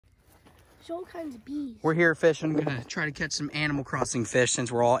There's all kinds of bees. We're here fishing. We're gonna try to catch some Animal Crossing fish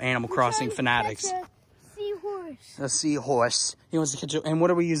since we're all Animal Crossing fanatics. Catch a seahorse. A seahorse. He wants to catch it. And what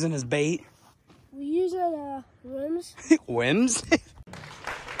are we using as bait? We use whims. Whims?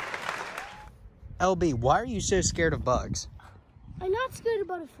 LB, why are you so scared of bugs? I'm not scared of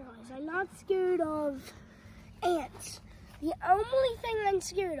butterflies. I'm not scared of ants. The only thing I'm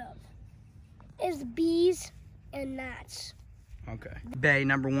scared of is bees and gnats. Okay. Bay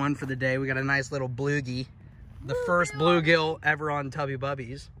number 1 for the day. We got a nice little bluegie. The first bluegill ever on Tubby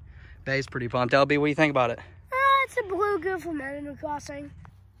Bubbies. Bay's pretty pumped. LB, what do you think about it? It's a bluegill from Animal Crossing.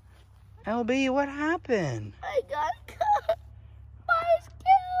 LB, what happened? I got cut by a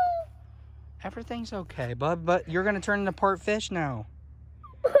skill. Everything's okay, bud, but you're going to turn into part fish now.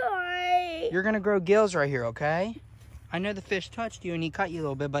 Why? You're going to grow gills right here, okay? I know the fish touched you and he cut you a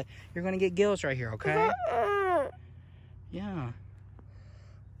little bit, but you're going to get gills right here, okay? Yeah.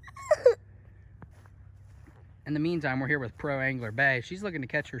 In the meantime, we're here with Pro Angler Bay. She's looking to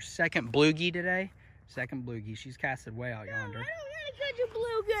catch her second bluegie today. Second bluegie. She's casted way out yonder. I don't want to catch a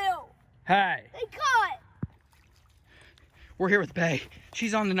bluegill. Hey. They caught. We're here with Bay.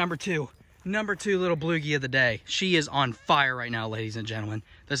 She's on the number 2. Number 2 little bluegie of the day. She is on fire right now, ladies and gentlemen.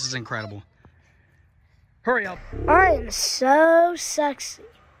 This is incredible. Hurry up. I am so sexy.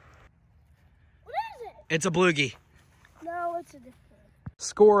 What is it? It's a bluegie. No, it's a different one.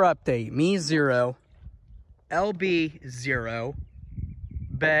 Score update. Me 0. LB 0.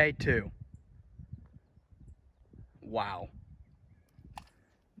 Bay 2. Wow.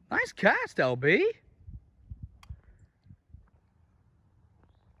 Nice cast, LB.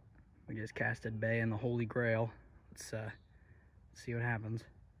 We just casted Bay in the Holy Grail. Let's see what happens.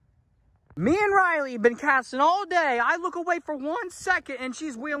 Me and Riley have been casting all day. I look away for 1 second and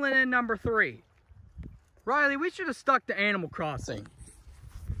she's wheeling in number 3. Riley, we should have stuck to Animal Crossing.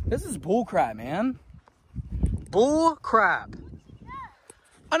 This is bull crap, man. Bull crap.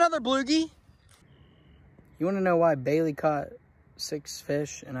 Another bluegie. You want to know why Bailey caught 6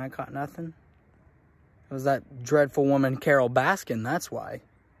 fish and I caught nothing? It was that dreadful woman, Carol Baskin. That's why.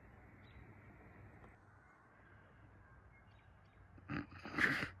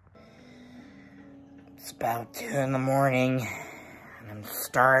 It's about 2 in the morning and I'm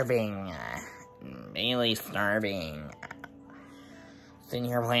starving. Bailey's starving. Sitting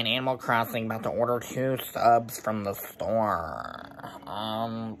here playing Animal Crossing, about to order 2 subs from the store.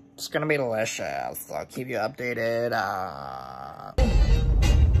 It's gonna be delicious. I'll keep you updated.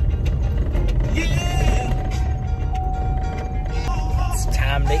 Yeah! It's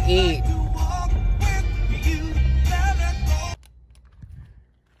time to eat.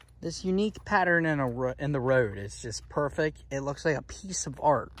 This unique pattern in the road is just perfect. It looks like a piece of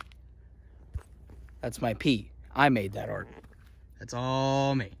art. That's my pee. I made that art. That's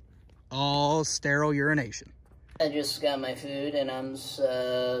all me. All sterile urination. I just got my food and I'm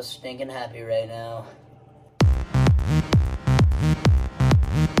so stinking happy right now.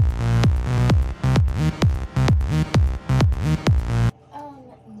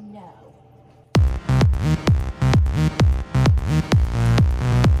 No.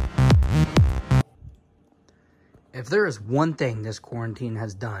 If there is one thing this quarantine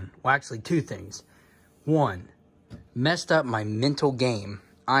has done, well, actually 2 things. 1, messed up my mental game.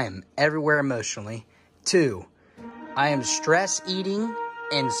 I am everywhere emotionally. 2, I am stress eating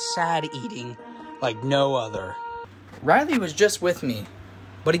and sad eating like no other. Riley was just with me,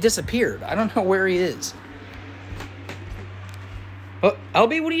 but he disappeared. I don't know where he is. Oh,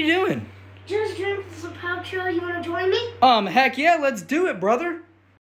 LB, what are you doing? Just drank some pouch. You want to join me? Heck yeah, let's do it, brother.